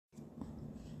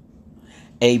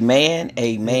Amen,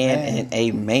 amen, Amen. and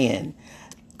amen.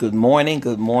 Good morning,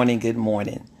 good morning, good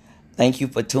morning. Thank you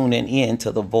for tuning in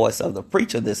to the voice of the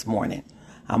preacher this morning.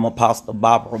 I'm Apostle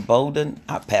Barbara Bolden.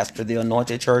 I pastor the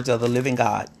Anointed Church of the Living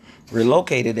God. We're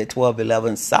located at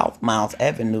 1211 South Miles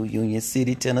Avenue, Union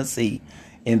City, Tennessee,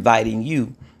 inviting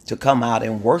you to come out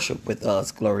and worship with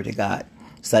us. Glory to God.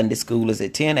 Sunday school is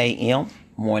at 10 a.m.,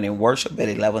 morning worship at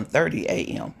 11:30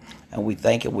 a.m. And we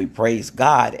thank and we praise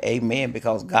God, amen,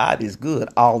 because God is good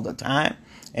all the time,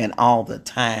 and all the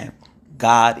time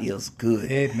God is good.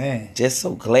 Amen. Just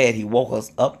so glad he woke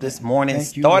us up this morning,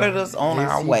 Thank you, started Lord. us on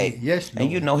Yes, our he way. did. Yes,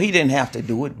 and you Lord. know, he didn't have to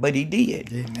do it, but he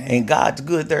did. Amen. And God's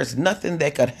good. There's nothing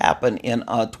that could happen in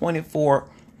a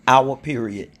 24-hour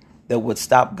period that would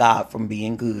stop God from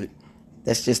being good.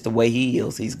 That's just the way he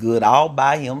is. He's good all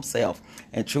by himself.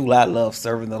 And truly, I love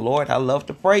serving the Lord. I love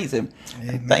to praise him.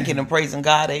 And thanking and praising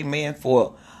God, amen,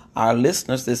 for our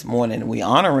listeners this morning. We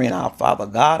honoring our Father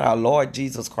God, our Lord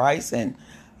Jesus Christ, and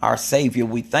our Savior.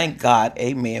 We thank God,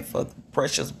 amen, for the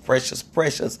precious, precious,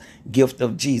 precious gift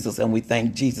of Jesus. And we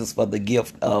thank Jesus for the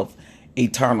gift of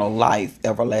eternal life,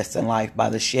 everlasting life, by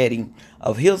the shedding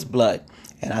of his blood.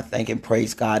 And I thank and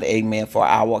praise God, amen, for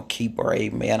our keeper,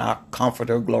 amen, our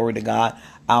comforter, glory to God,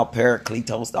 our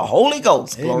paracletos, the Holy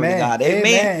Ghost, glory to God,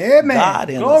 amen. Amen. God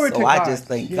in Glory us. So to I God. just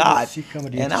thank Yes, God. she come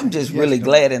to And you. I'm just Yes, really Lord.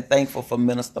 glad and thankful for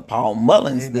Minister Paul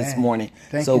Mullins this Amen. morning.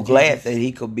 Thank So you, glad Jesus. that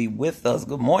he could be with us.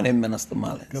 Good morning, Minister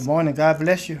Mullins. Good morning. God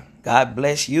bless you. God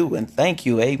bless you and thank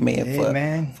you, amen,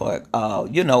 Amen.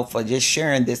 for just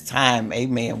sharing this time,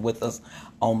 amen, with us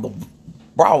on the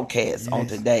broadcast on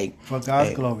Yes. today. For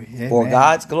God's glory. For Amen.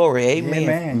 God's glory, amen.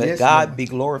 Amen. May Yes, God Lord. be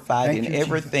glorified Thank in you,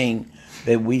 everything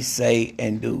that we say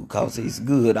and do, because he's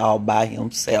good all by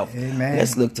himself. Amen.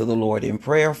 Let's look to the Lord in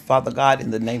prayer. Father God, in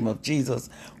the name of Jesus,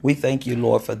 we thank you,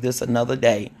 Lord, for this another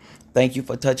day. Thank you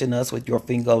for touching us with your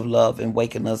finger of love and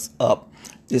waking us up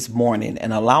this morning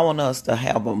and allowing us to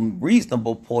have a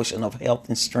reasonable portion of health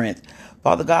and strength.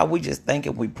 Father God, we just thank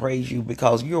and we praise you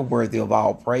because you're worthy of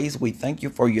all praise. We thank you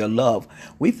for your love.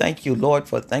 We thank you, Lord,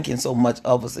 for thinking so much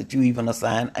of us that you even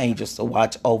assign angels to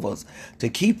watch over us, to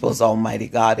keep us, Almighty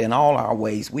God, in all our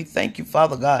ways. We thank you,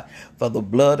 Father God, for the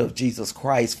blood of Jesus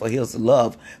Christ, for his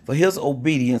love, for his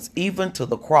obedience, even to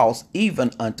the cross,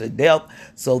 even unto death,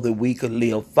 so that we could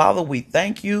live. Father, we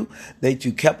thank you that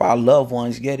you kept our loved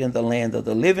ones yet in the land of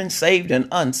the living, saved and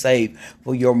unsaved.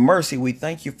 For your mercy, we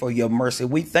thank you for your mercy.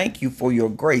 We thank you for your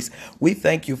grace. We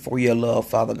thank you for your love,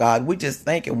 Father God. We just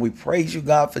thank and we praise you,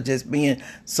 God, for just being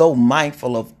so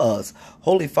mindful of us.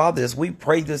 Holy Father, as we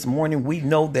pray this morning, we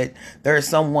know that there is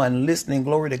someone listening,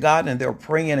 glory to God, and they're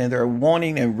praying and they're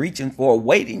wanting and reaching for,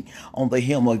 waiting on the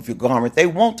hem of your garment. They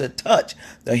want to touch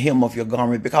the hem of your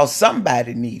garment because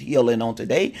somebody need healing on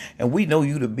today, and we know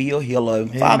you to be a healer.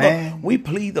 And Father, we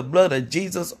plead the blood of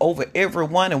Jesus over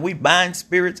everyone, and we bind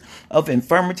spirits of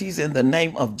infirmities in the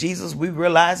name of Jesus. We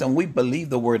realize and we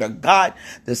believe the word of God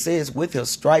that says with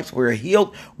his stripes we're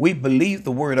healed. We believe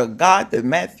the word of God that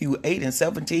Matthew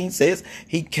 8:17 says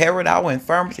he carried our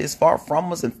infirmities far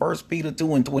from us in 1 Peter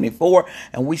 2:24.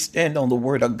 And we stand on the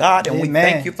word of God, and we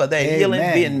thank you for that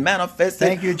healing being manifested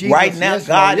Thank you, Jesus. right now, Yes,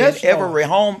 God, Lord. Yes, in every Lord.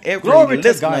 home, every Glory to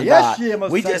listener, God. God.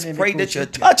 Yes, We just Sunday, pray that you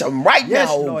Mikushiki. touch them right Yes,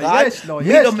 now, oh Lord. God. Yes, Lord.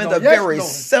 Meet Yes, them in the Lord. Yes, very Lord.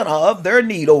 center of their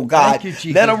need, oh God. Thank you,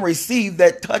 Jesus. Let them receive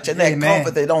that touch and that Amen.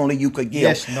 comfort that only you could give.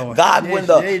 Yes, Lord. God, Yes, when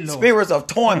the yea, Lord. spirits of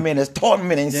torment is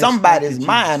tormenting Yes, somebody's thank you,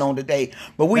 mind Jesus. on today,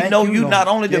 but we Thank know you, you Lord. not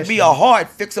only to Yes, be Lord. a heart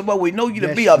fixer, but we know you to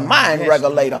Yes, be a Lord. mind Yes,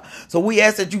 regulator. So we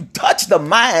ask that you touch the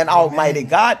mind, Almighty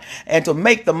God, and to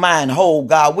make the mind whole,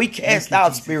 God. We cast you, out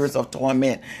Jesus. spirits of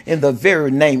torment in the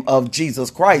very name of Jesus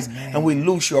Christ, Amen. and we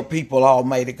loose your people,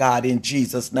 Almighty God, in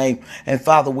Jesus' name. And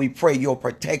Father, we pray your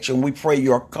protection. We pray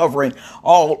your covering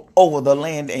all over the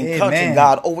land and country, Amen.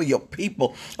 God, over your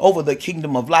people, over the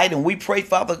kingdom of light. And we pray,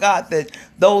 Father God, that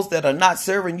those that are not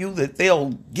serving you, that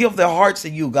they'll give their hearts to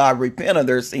you, God, repent of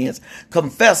their sins,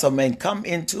 confess them, and come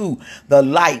into the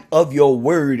light of your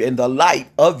word and the light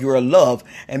of your love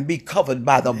and be covered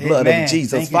by the blood Amen. of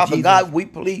Jesus. Thank you, Father Jesus. God, we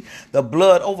plead the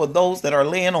blood over those that are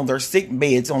laying on their sick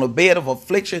beds, on a bed of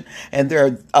affliction, and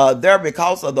they're there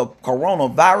because of the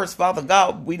coronavirus. Father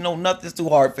God, we know nothing's too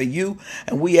hard for you,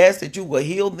 and we ask that you will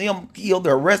heal them, heal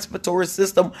their respiratory circulatory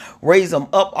system. Raise them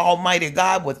up, Almighty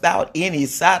God, without any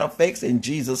side effects in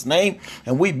Jesus' name.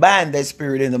 And we bind that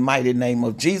spirit in the mighty name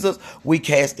of Jesus. We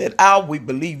cast it out. We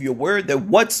believe your word that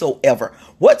whatsoever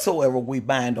we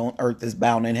bind on earth is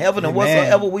bound in heaven. Amen. And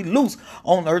whatsoever we loose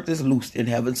on earth is loosed in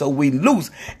heaven. So we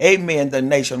loose, amen, the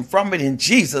nation from it in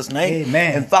Jesus' name.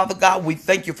 Amen. And Father God, we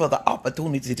thank you for the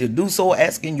opportunity to do so,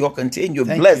 asking your continued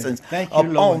Thank blessings you,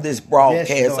 upon Lord. this broadcast,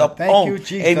 Yes, Lord. Thank upon, you,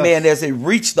 Jesus. amen, as it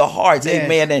reach the hearts, Yes.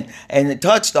 amen, and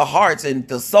touch the hearts and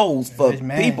the souls for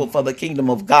Amen. people for the kingdom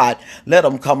of God. Let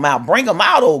them come out. Bring them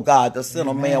out, oh God, the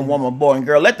sinner, man, woman, boy, and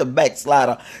girl. Let the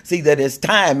backslider see that it's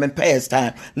time and past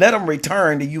time. Let them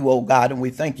return to you, oh God. And we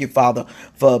thank you, Father,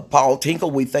 for Paul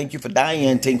Tinkle. We thank you for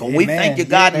Diane Tinkle. Amen. We thank you,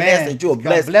 God, and ask that you will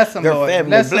bless them, their Lord. family,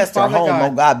 Bless bless them, their Father home,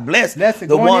 God. oh God. Bless Bless it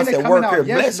the going ones in and that coming work out. here.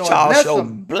 Yes, Bless Lord. Charles Bless Show.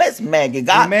 them. Bless Maggie,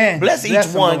 God. Amen. Bless each Bless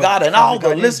them, one, Lord. God, and Father all the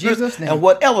God, in listeners Jesus' name. and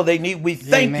whatever they need. We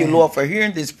thank you, Amen. Lord, for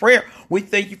hearing this prayer. We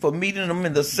thank you for meeting them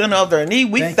in the center of their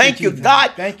need. We Thank thank you, you, Jesus.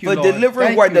 God, Thank you, for Lord. delivering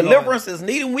Thank where you, Lord. deliverance is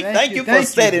needed. We thank you for Thank you.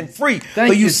 setting free. Thank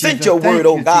For you you, sent Jesus. your word, Thank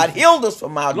oh you, God, Jesus. healed us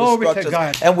from our Glory to destructions.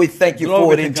 God. And we thank you Glory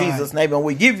for it to in God. Jesus' name. And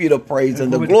we give you the praise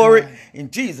and the Glory to glory God.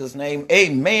 in Jesus' name.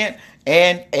 Amen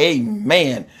and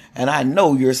amen. And I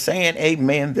know you're saying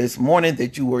amen this morning,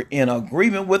 that you were in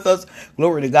agreement with us.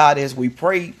 Glory to God as we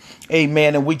pray.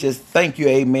 Amen. And we just thank you.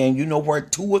 Amen. You know where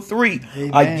 2 or 3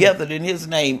 are Amen. gathered in his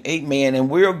name. Amen. And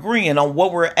we're agreeing on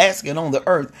what we're asking on the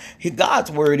earth. God's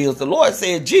word is, the Lord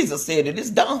said, Jesus said it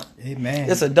is done. Amen.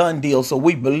 It's a done deal. So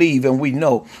we believe and we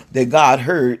know that God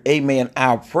heard, amen,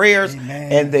 our prayers.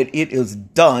 Amen. And that it is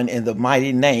done in the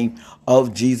mighty name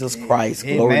of Jesus Christ.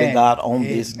 Amen. Glory to God on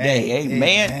this Amen. day.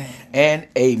 Amen. Amen. And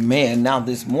amen. Now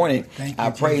this morning, Thank you,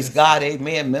 I praise Jesus. God.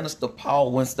 Amen. Minister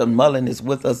Paul Winston Mullins is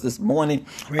with us this morning.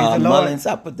 Praise the Lord. Mullins,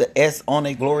 I put the S on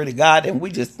it. Glory to God. And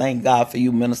we just thank God for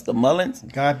you, Minister Mullins.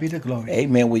 God be the glory.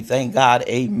 Amen. We thank God.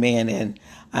 Amen. And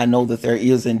I know that there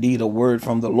is indeed a word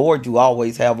from the Lord. You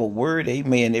always have a word.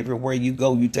 Amen. Everywhere you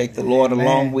go, you take the Lord Amen.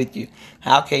 along with you.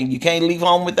 You can't leave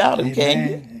home without him, can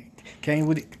you?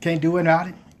 Can't do without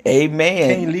him.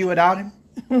 Amen. Can't leave without him.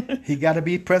 He got to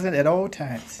be present at all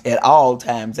times. At all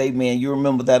times. Amen. You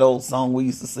remember that old song we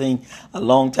used to sing a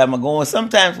long time ago. And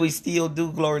sometimes we still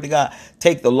do, glory to God.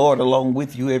 Take the Lord along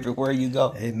with you everywhere you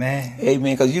go. Amen.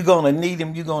 Amen. Because you're going to need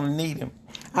him. You're going to need him.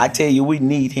 I tell you, we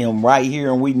need him right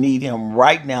here and we need him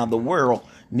right now. The world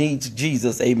needs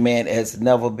Jesus, amen, as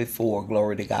never before.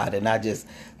 Glory to God. And I just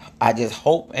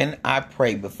hope and I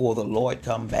pray before the Lord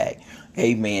come back,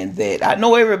 amen, that I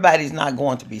know everybody's not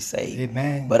going to be saved.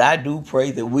 Amen. But I do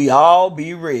pray that we all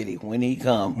be ready when he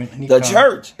comes. The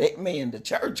church, amen, the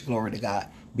church, glory to God,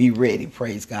 be ready.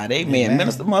 Praise God. Amen. Amen.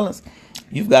 Minister Mullins,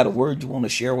 you've got a word you want to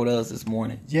share with us this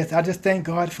morning. Yes, I just thank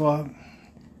God for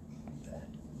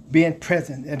being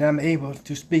present and I'm able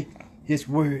to speak his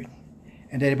word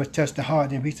and that it will touch the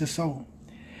heart and reach the soul.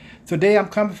 Today I'm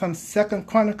coming from 2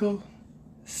 Chronicles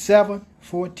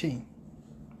 7:14.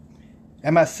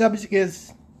 And my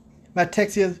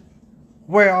text is,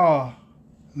 where are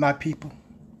my people?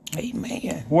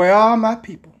 Amen. Where are my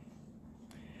people?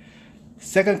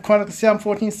 2 Chronicles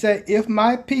 7:14 said, if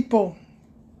my people,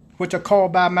 which are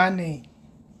called by my name,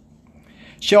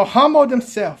 shall humble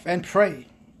themselves and pray,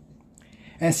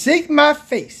 and seek my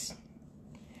face,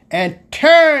 and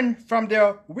turn from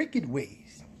their wicked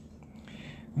ways,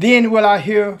 then will I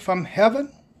hear from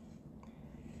heaven,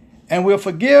 and will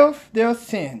forgive their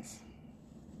sins,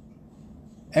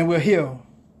 and will heal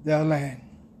their land.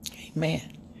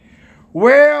 Amen.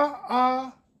 Where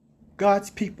are God's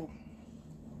people?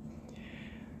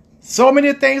 So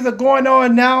many things are going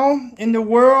on now in the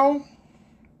world,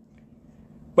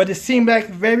 but it seems like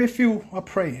very few are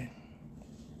praying.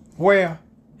 Where?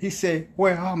 He said,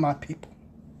 where are my people,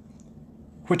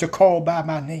 which are called by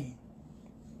my name?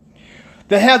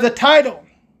 They have the title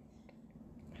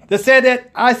that said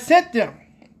that I sent them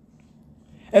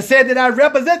and said that I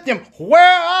represent them.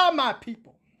 Where are my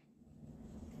people?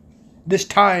 This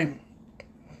time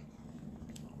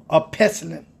of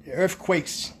pestilence,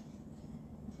 earthquakes,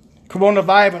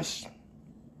 coronavirus,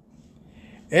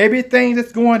 everything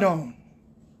that's going on.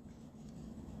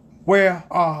 Where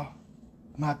are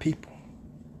my people,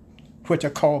 which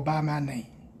are called by my name?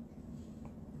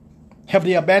 Have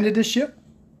they abandoned the ship?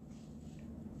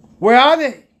 Where are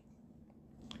they?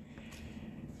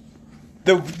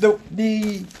 The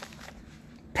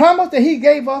promise that he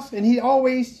gave us, and he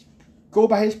always go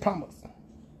by his promise.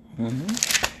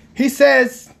 Mm-hmm. He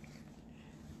says,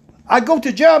 I go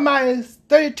to Jeremiah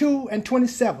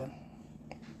 32:27.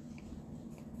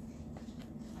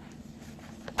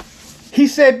 He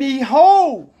said,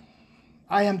 behold,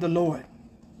 I am the Lord,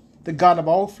 the God of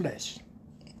all flesh.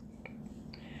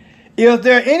 Is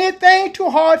there anything too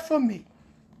hard for me?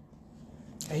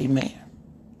 Amen.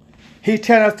 He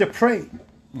tells us to pray,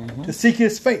 to seek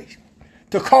his face,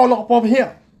 to call upon him,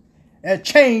 and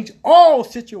change all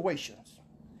situations.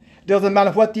 Doesn't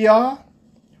matter what they are,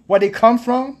 where they come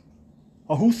from,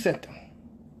 or who sent them.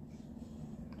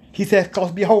 He says,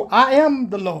 because behold, I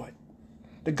am the Lord,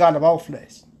 the God of all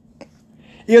flesh.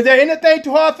 Is there anything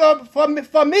too hard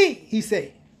for me? He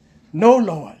said, no,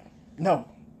 Lord. No,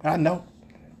 I know.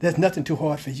 There's nothing too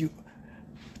hard for you.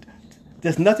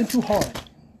 There's nothing too hard.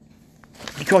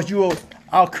 Because you are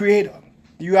our creator.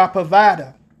 You are our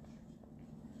provider.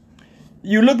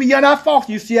 You look beyond our faults.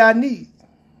 You see our needs.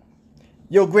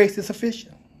 Your grace is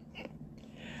sufficient.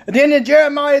 And then in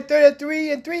Jeremiah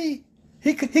 33:3,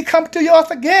 he comes to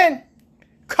us again.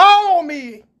 Call on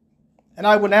me, and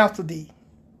I will answer thee,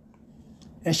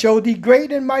 and show thee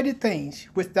great and mighty things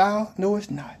which thou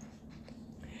knowest not.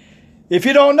 If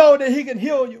you don't know that he can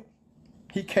heal you,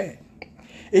 he can.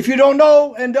 If you don't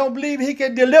know and don't believe he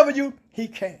can deliver you, he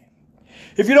can.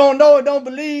 If you don't know and don't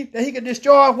believe that he can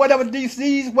destroy whatever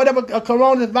disease, whatever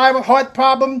coronavirus, heart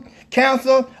problem,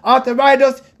 cancer,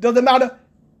 arthritis, doesn't matter,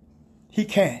 he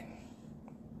can.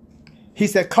 He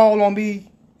said, call on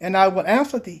me, and I will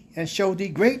answer thee, and show thee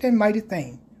great and mighty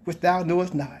things which thou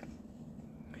knowest not.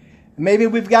 Maybe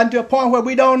we've gotten to a point where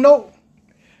we don't know.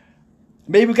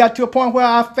 Maybe we got to a point where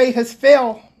our faith has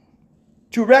failed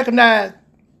to recognize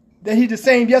that he's the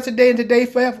same yesterday and today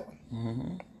forever.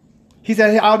 He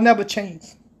said, I'll never change.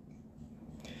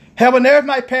 Heaven and earth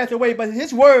might pass away, but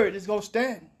his word is going to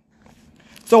stand.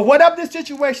 So whatever the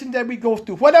situation that we go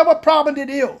through, whatever problem it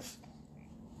is,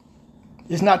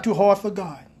 it's not too hard for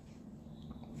God.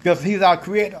 Because he's our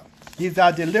creator, he's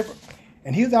our deliverer,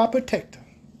 and he's our protector.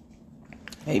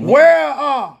 Amen. Where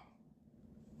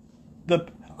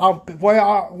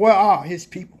are his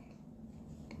people?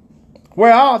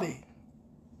 Where are they?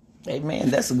 Amen.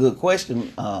 That's a good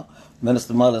question,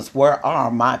 Minister Mullins. Where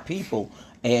are my people?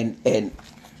 And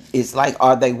it's like,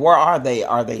 where are they?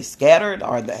 Are they scattered?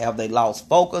 Have they lost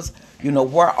focus? You know,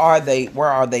 where are they? Where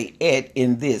are they at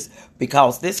in this?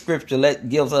 Because this scripture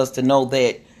gives us to know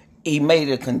that he made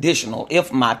it conditional,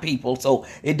 if my people. So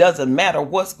it doesn't matter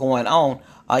what's going on.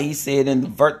 He said in the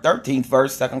 13th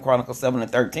verse, 2 Chronicles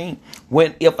 7:13,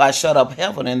 if I shut up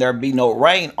heaven and there be no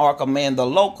rain, or command the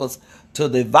locusts to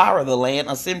devour the land,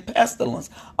 or send pestilence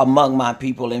among my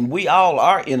people. And we all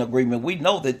are in agreement. We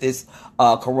know that this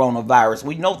coronavirus,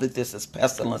 we know that this is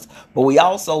pestilence, but we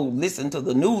also listen to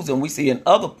the news and we see in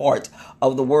other parts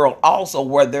of the world also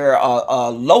where there are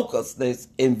locusts that's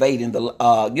invading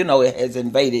it has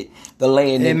invaded the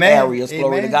land in areas.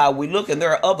 Glory to God. We look and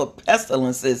there are other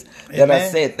pestilences that are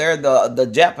said. They're the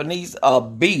Japanese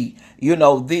bee. You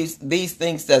know, these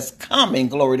things that's coming,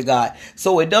 glory to God.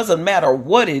 So it doesn't matter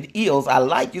what it is. I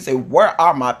like you say, where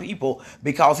are my people?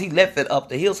 Because he left it up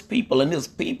to his people, and his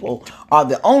people are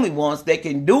the only ones that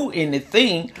can do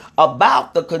anything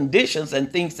about the conditions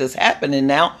and things that's happening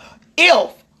now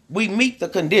if we meet the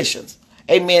conditions.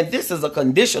 Amen. This is a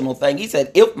conditional thing. He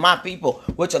said, if my people,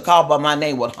 which are called by my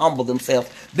name, would humble themselves.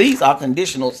 These are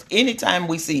conditionals. Anytime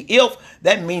we see if,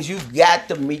 that means you've got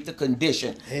to meet the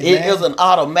condition. Amen. It isn't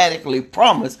automatically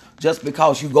promised just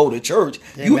because you go to church.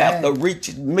 Amen. You have to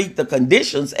meet the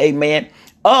conditions, amen,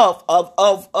 of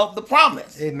the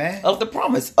promise. Amen. Of the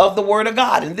promise of the word of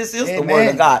God. And this is the word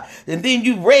of God. And then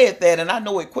you read that, and I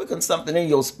know it quickened something in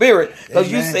your spirit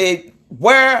because you said,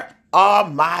 where are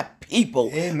my people?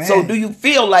 Amen. So do you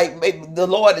feel like maybe the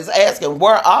Lord is asking,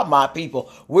 where are my people?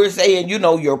 We're saying,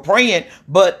 you're praying,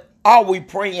 but are we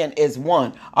praying as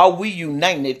one? Are we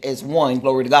united as one?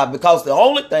 Glory to God. Because the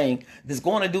only thing that's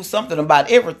going to do something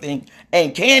about everything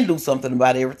and can do something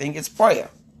about everything is prayer.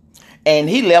 And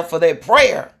he left for that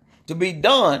prayer to be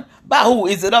done by who?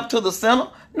 Is it up to the sinner?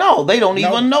 No, they don't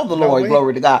even know the Lord.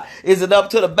 Glory to God. Is it up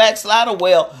to the backslider?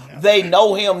 Well, they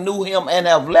know him, knew him, and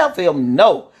have left him.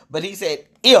 No. But he said,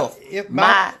 if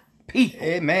my people.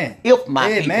 Amen. If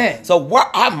my people. So where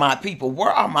are my people? Where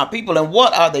are my people? And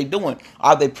what are they doing?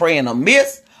 Are they praying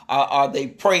amiss? Are they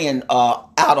praying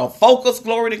out of focus?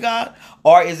 Glory to God.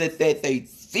 Or is it that they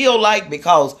feel like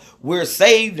because we're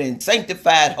saved and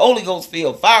sanctified, Holy Ghost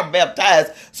filled, fire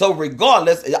baptized, so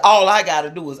regardless, all I got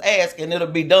to do is ask and it'll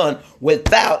be done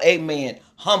without, amen,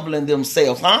 humbling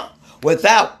themselves,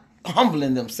 without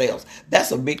humbling themselves.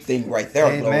 That's a big thing right there.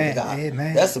 Amen. Glory to God.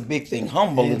 Amen. That's a big thing.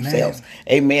 Humble themselves.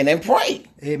 Amen. And pray.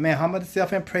 Amen. Humble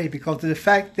themselves and pray, because of the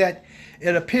fact that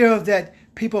it appears that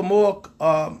people are more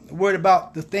worried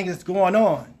about the things that's going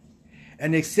on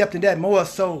and accepting that more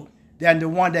so than the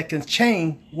one that can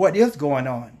change what is going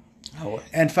on. Oh.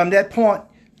 And from that point,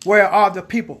 where are the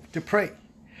people to pray?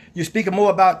 You speak more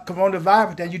about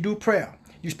coronavirus than you do prayer.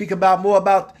 You speak about more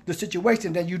about the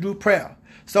situation than you do prayer.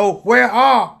 So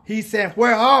he's saying,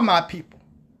 where are my people?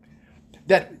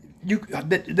 That you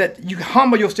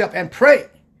humble yourself and pray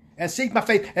and seek my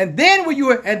face. And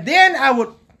then I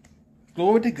would,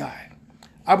 glory to God,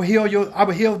 I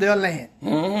will heal their land.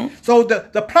 Mm-hmm. So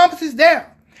the promise is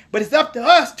there, but it's up to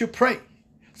us to pray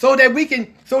so that we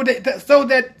can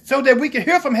we can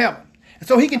hear from heaven.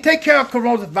 So he can take care of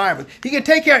coronavirus. He can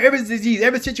take care of every disease,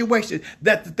 every situation,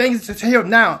 that the things that's here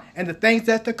now and the things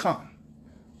that's to come.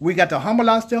 We got to humble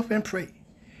ourselves and pray.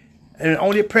 And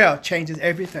only prayer changes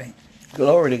everything.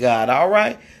 Glory to God. All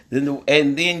right.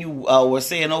 And then you were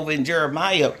saying over in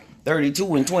Jeremiah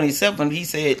 32 and 27, he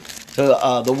said,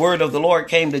 the word of the Lord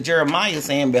came to Jeremiah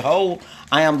saying, behold,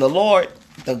 I am the Lord,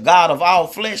 the God of all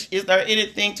flesh. Is there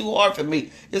anything too hard for me?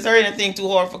 Is there anything too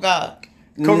hard for God?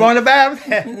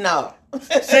 Coronavirus? No.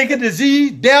 Sickness,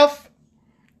 disease, death.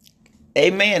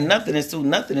 Amen. Nothing is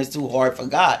too hard for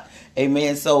God.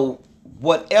 Amen. So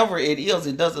whatever it is,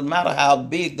 it doesn't matter how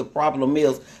big the problem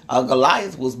is.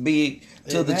 Goliath was big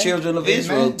to Amen. The children of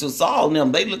Israel, to Saul and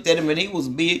them. They looked at him and he was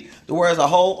big, whereas a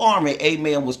whole army,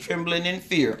 amen, was trembling in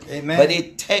fear. Amen. But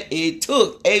it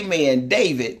took, amen,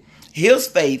 David, his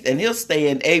faith and his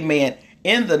stand, amen,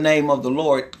 in the name of the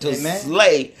Lord to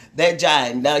slay that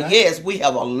giant. Now, yes, we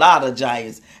have a lot of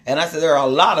giants. And I said there are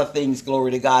a lot of things,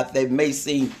 glory to God, that may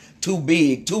seem too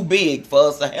big for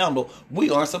us to handle. We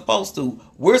aren't supposed to.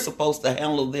 We're supposed to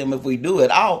handle them, if we do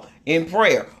it all, in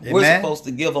prayer. Amen. We're supposed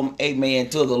to give them, amen,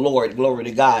 to the Lord, glory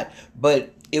to God.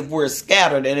 But if we're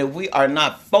scattered and if we are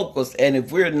not focused and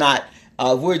if we're not,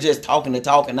 we're just talking the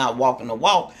talk and not walking the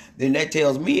walk, then that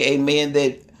tells me, amen,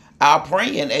 that our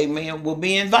praying, amen, will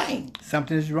be in vain.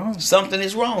 Something is wrong. Something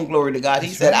is wrong, glory to God. That's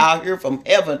he said, right. I'll hear from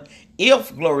heaven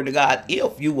if, glory to God,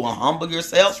 if you will humble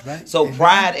yourself. Right. So Amen.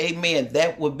 Pride, amen,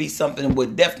 that would be something that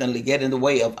would definitely get in the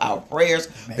way of our prayers.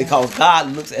 Amen. Because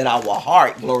God looks at our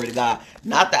heart, glory to God.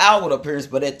 Not the outward appearance,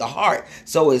 but at the heart.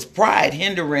 So is pride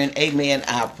hindering, amen,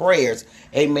 our prayers?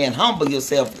 Amen. Humble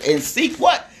yourself and seek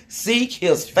what? Seek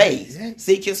his face.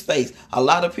 Seek his face. A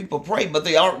lot of people pray, but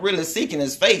they aren't really seeking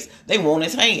his face. They want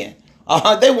his hand.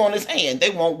 They want his hand. They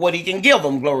want what he can give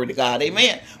them, glory to God.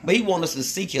 Amen. But he wants us to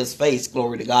seek his face,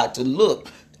 glory to God, to look.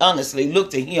 Honestly,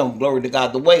 look to him, glory to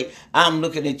God. The way I'm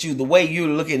looking at you, the way you're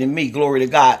looking at me, glory to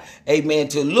God. Amen.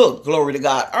 To look, glory to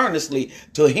God, earnestly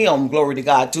to him, glory to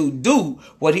God, to do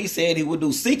what he said he would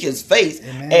do. Seek his face.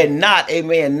 Amen. And not,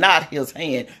 amen, not his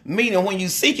hand. Meaning when you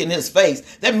seeking his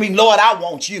face, that means, Lord, I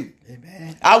want you.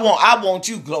 Amen. I want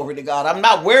you, glory to God. I'm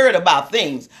not worried about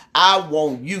things. I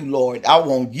want you, Lord. I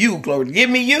want you, glory. Give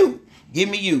me you. Give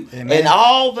me you. Amen. And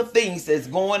all the things that's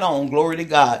going on, glory to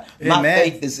God. Amen. My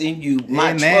faith is in you. My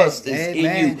Amen. trust is Amen.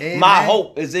 in you. Amen. My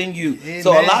hope is in you. Amen.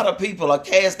 So a lot of people are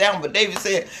cast down. But David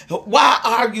said, why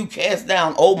are you cast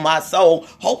down, O my soul?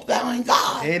 Hope thou in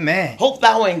God. Amen. Hope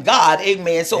thou in God.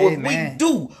 Amen. So Amen. if we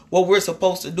do what we're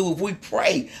supposed to do, if we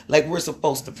pray like we're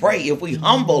supposed to pray, if we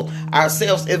humble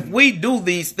ourselves, if we do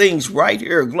these things right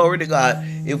here, glory to God,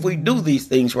 if we do these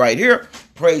things right here,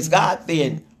 praise God,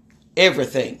 then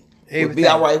everything would be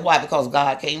all right. Why? Because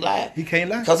God can't lie. He can't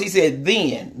lie. Because he said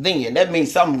then. That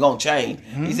means something's going to change.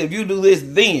 Mm-hmm. He said, if you do this,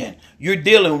 then you're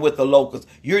dealing with the locusts.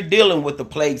 You're dealing with the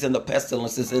plagues and the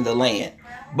pestilences in the land.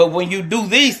 But when you do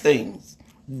these things,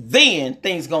 then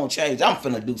things going to change. I'm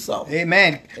finna do something.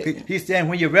 Amen. He's saying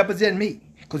when you represent me.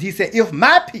 Because he said, if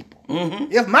my people,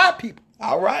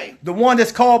 all right, the one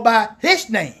that's called by his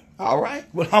name, all right,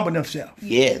 will humble themselves.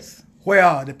 Yes. Where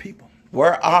are the people?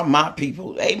 Where are my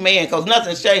people? Amen. Because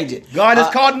nothing's changing. God is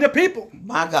calling the people.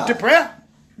 My God. To prayer.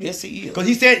 Yes, he is. Because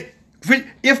he said,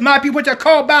 if my people which are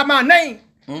called by my name,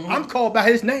 I'm called by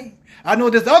his name. I know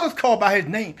there's others called by his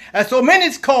name. And so many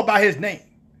is called by his name.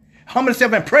 Humble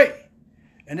yourself and pray.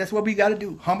 And that's what we got to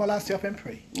do. Humble ourselves and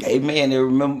pray. Amen.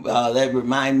 That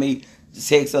remind me the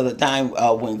text of the time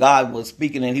when God was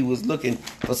speaking and he was looking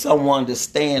for someone to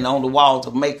stand on the wall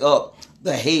to make up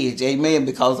the hedge, amen,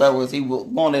 because he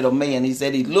wanted a man. He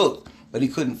said he looked, but he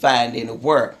couldn't find any.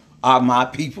 Where are my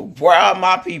people? Where are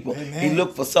my people? Amen. He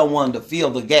looked for someone to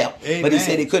fill the gap, amen, but he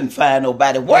said he couldn't find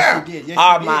nobody. Where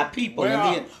are my people?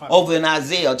 And then over in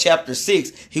Isaiah chapter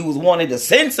 6, he was wanting to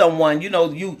send someone. You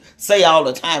know, you say all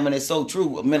the time, and it's so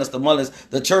true, Minister Mullins,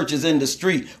 the church is in the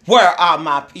street. Where are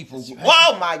my people?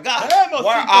 Oh my God,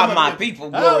 where are my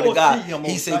people? Glory to God.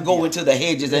 He said, go into the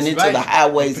hedges and into the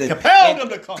highways and them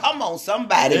to come on,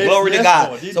 somebody. Glory to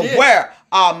God. So where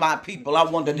are my people? I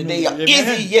wonder today,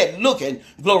 is he yet looking,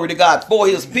 glory to God, for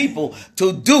his people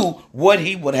to do what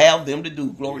he would have them to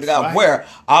do? Glory to God. Where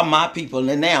are my people?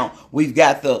 And now we've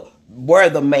got wear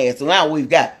the mask. So now we've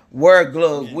got wear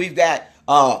gloves. We've got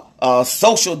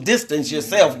social distance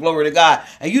yourself, glory to God.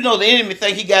 And you know the enemy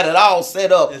think he got it all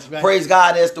set up. Right. Praise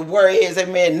God as to where it is.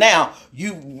 Amen. Now,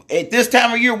 you at this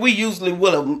time of year, we usually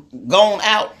would have gone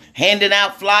out, handing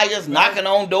out flyers, knocking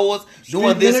on doors,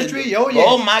 doing this. Ministry,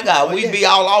 oh my God, we'd be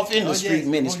all off in the street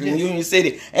ministry in Union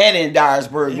City and in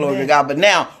Dyersburg, glory to God. But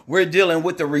now we're dealing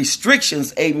with the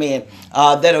restrictions, amen,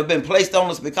 that have been placed on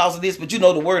us because of this. But you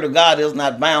know the word of God is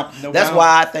not bound. That's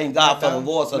why I thank God for the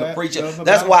voice of the preacher.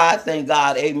 That's why I thank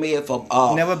God, amen, for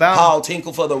Paul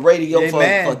Tinkle for the radio, for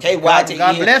KYTN.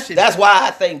 God bless you. That's why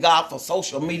I thank God for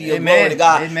social media, glory to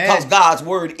God, because God's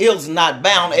word is not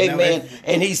bound, amen.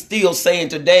 And he's still saying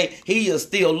today, he is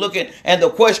still looking. And the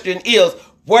question is,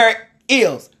 where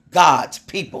is God's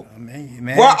people?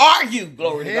 Amen. Where are you,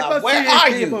 glory to God? Where are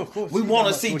you? We want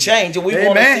to see change and we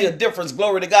want to see a difference,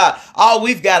 glory to God. All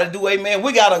we've got to do, amen,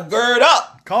 we got to gird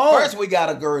up. First, we got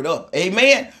to gird up.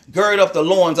 Amen. Gird up the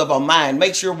loins of our mind.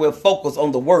 Make sure we're focused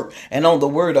on the work and on the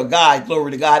word of God.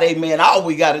 Glory to God. Amen. All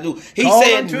we got to do. He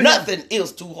said nothing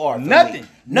is too hard for me.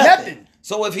 Nothing.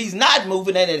 So if he's not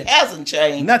moving and it hasn't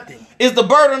changed, nothing. Is the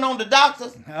burden on the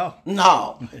doctors?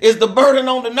 No. Is the burden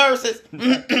on the nurses?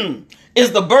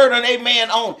 Is the burden,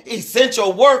 amen, on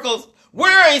essential workers?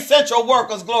 We're essential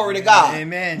workers, glory to God.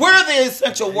 Amen. We're the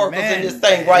essential workers in this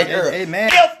thing right here. Amen.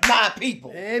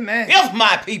 If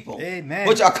my people,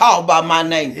 which are called by my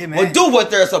name, will do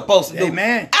what they're supposed to do,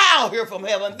 I'll hear from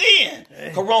heaven. Then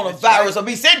coronavirus will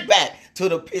be sent back to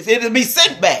the pits. It'll be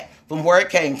sent back from where it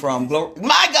came from. Glory.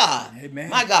 My God.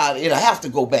 My God, it'll have to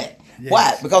go back. Yes.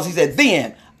 Why? Because he said,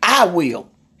 then I will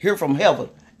hear from heaven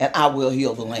and I will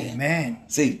heal the land. Amen.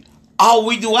 See, all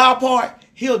we do our part,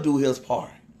 he'll do his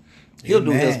part. He'll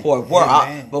do his part.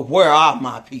 But where are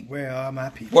my people? Where are my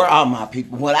people? Where are my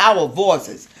people? When our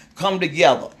voices come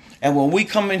together and when we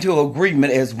come into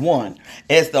agreement as one,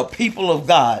 as the people of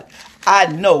God, I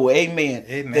know,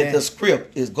 amen, that the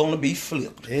script is going to be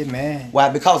flipped. Amen. Why?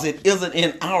 Because it isn't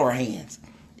in our hands.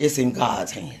 It's in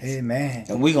God's hands. Amen.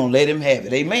 And we're going to let him have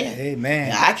it. Amen. Amen.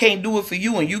 Now, I can't do it for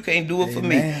you and you can't do it for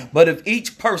me. But if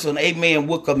each person, amen,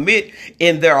 will commit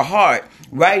in their heart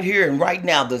right here and right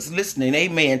now that's listening,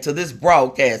 amen, to this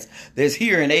broadcast, that's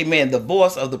hearing, amen, the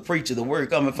voice of the preacher, the word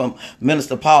coming from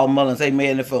Minister Paul Mullins,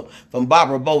 amen, and from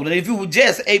Barbara Bolden. If you would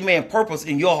just, amen, purpose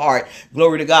in your heart,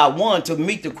 glory to God, one, to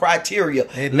meet the criteria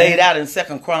laid out in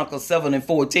 2 Chronicles 7 and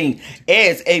 14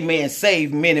 as, amen,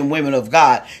 saved men and women of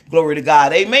God, glory to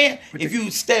God, amen. If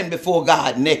you stand before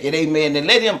God naked, amen, and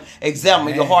let him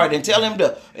examine your heart and tell him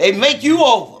to make you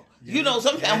over. You know,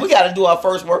 sometimes we got to do our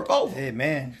first work over.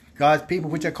 Amen. God's people,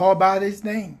 which are called by his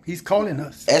name. He's calling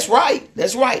us. That's right.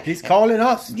 That's right. He's calling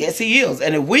us. Yes, he is.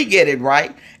 And if we get it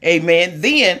right, amen,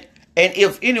 then, and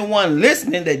if anyone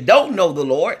listening that don't know the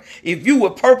Lord, if you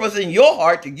would purpose in your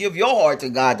heart to give your heart to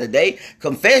God today,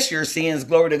 confess your sins,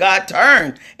 glory to God,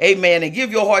 turn, amen, and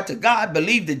give your heart to God,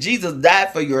 believe that Jesus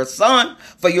died for your son,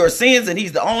 for your sins, and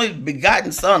he's the only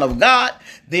begotten son of God,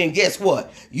 then guess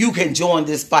what? You can join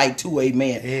this fight too,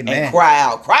 amen, and cry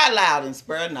out, cry loud and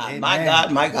spare not. Amen. My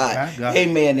God, my God,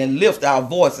 amen, and lift our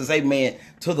voices, amen,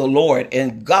 to the Lord,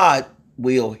 and God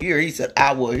will hear. He said,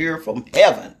 I will hear from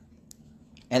heaven.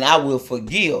 And I will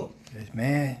forgive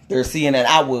their sin, and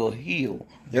I will heal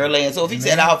their land. So if he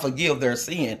said, I'll forgive their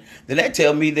sin, then that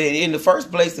tells me that in the first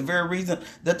place, the very reason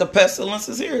that the pestilence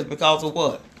is here is because of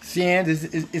what? Sin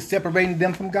is separating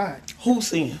them from God. Who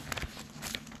sin?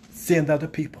 Sins of the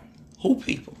people. Who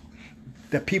people?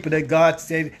 The people that God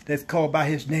said that's called by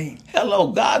his name.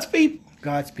 Hello, God's people.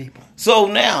 God's people. So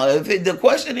now, if the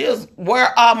question is, where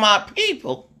are my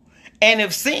people? And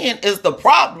if sin is the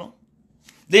problem,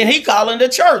 then he calling the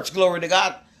church, glory to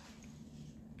God.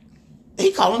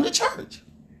 He calling the church.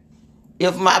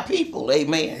 If my people,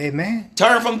 amen,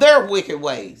 turn from their wicked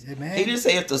ways. Amen. He didn't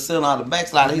say if the sin or the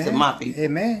backslider. He said my people.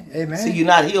 Amen. Amen. See, you're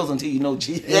not healed until you know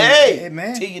Jesus.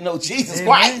 Amen. Until you know Jesus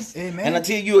Christ. Amen. And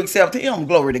until you accept him,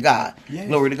 glory to God. Yes.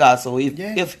 Glory to God. So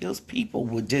if his people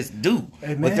would just do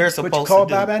what they're supposed to do. Call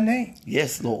by my name.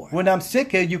 Yes, Lord. When I'm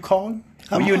sick, you call him.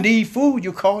 When you need food,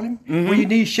 you call him. When you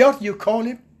need shelter, you call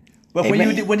him. But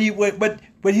when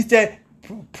he said,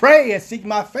 pray and seek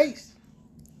my face,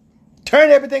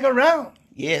 turn everything around.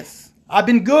 Yes, I've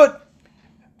been good.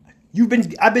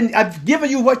 I've given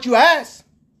you what you asked,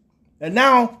 and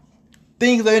now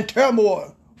things are in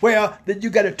turmoil. Where that you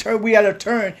got to turn, we got to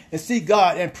turn and see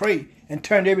God and pray and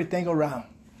turn everything around.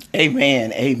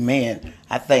 Amen. Amen.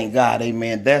 I thank God.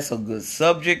 Amen. That's a good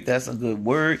subject. That's a good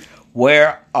word.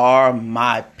 Where are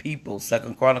my people?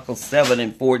 2 Chronicles 7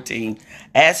 and 14.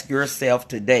 Ask yourself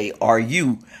today, are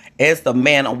you, as the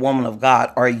man or woman of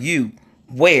God, are you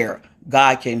where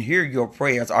God can hear your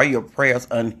prayers. Are your prayers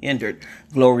unhindered?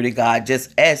 Glory to God.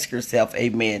 Just ask yourself,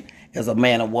 amen, as a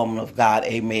man or woman of God,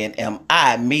 amen, am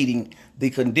I meeting the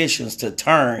conditions to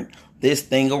turn this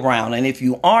thing around? And if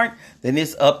you aren't, then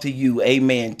it's up to you,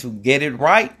 amen, to get it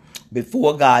right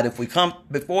before God. If we come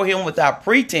before him without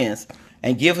pretense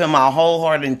and give him our whole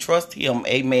heart and trust him,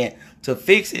 amen, to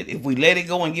fix it, if we let it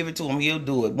go and give it to him, he'll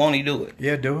do it. Won't he do it?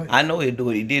 He'll do it. I know he'll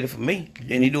do it. He did it for me.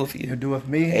 Didn't he do it for you? He'll do it for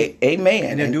me.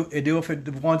 Amen. And he'll do it for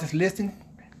the ones that's listening.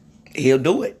 He'll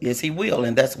do it. Yes, he will.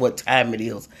 And that's what time it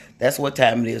is. That's what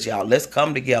time it is, y'all. Let's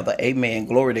come together. Amen.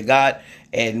 Glory to God.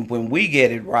 And when we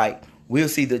get it right, we'll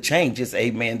see the changes,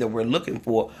 amen, that we're looking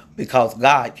for, because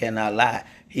God cannot lie.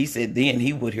 He said then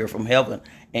he would hear from heaven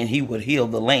and he would heal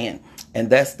the land. And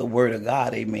that's the word of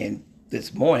God, amen,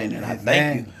 this morning. And I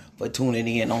thank you for tuning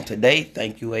in on today.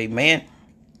 Thank you, amen,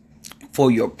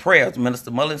 for your prayers.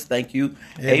 Minister Mullins, thank you,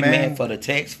 amen, for the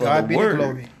text, for the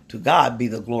word. To God be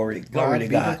the glory. Glory to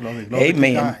God. Glory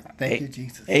amen. To God. Thank you,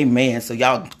 Jesus. Amen. So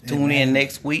y'all tune in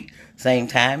next week, same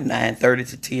time, 9:30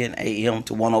 to 10 a.m.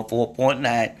 to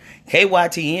 104.9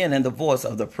 KYTN, and the voice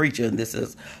of the preacher. And this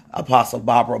is Apostle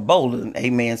Barbara Bolden,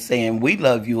 amen, saying we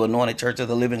love you. Anointed Church of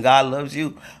the Living God loves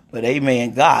you. But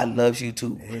amen, God loves you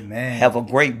too. Amen. Have a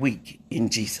great week in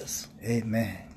Jesus. Amen.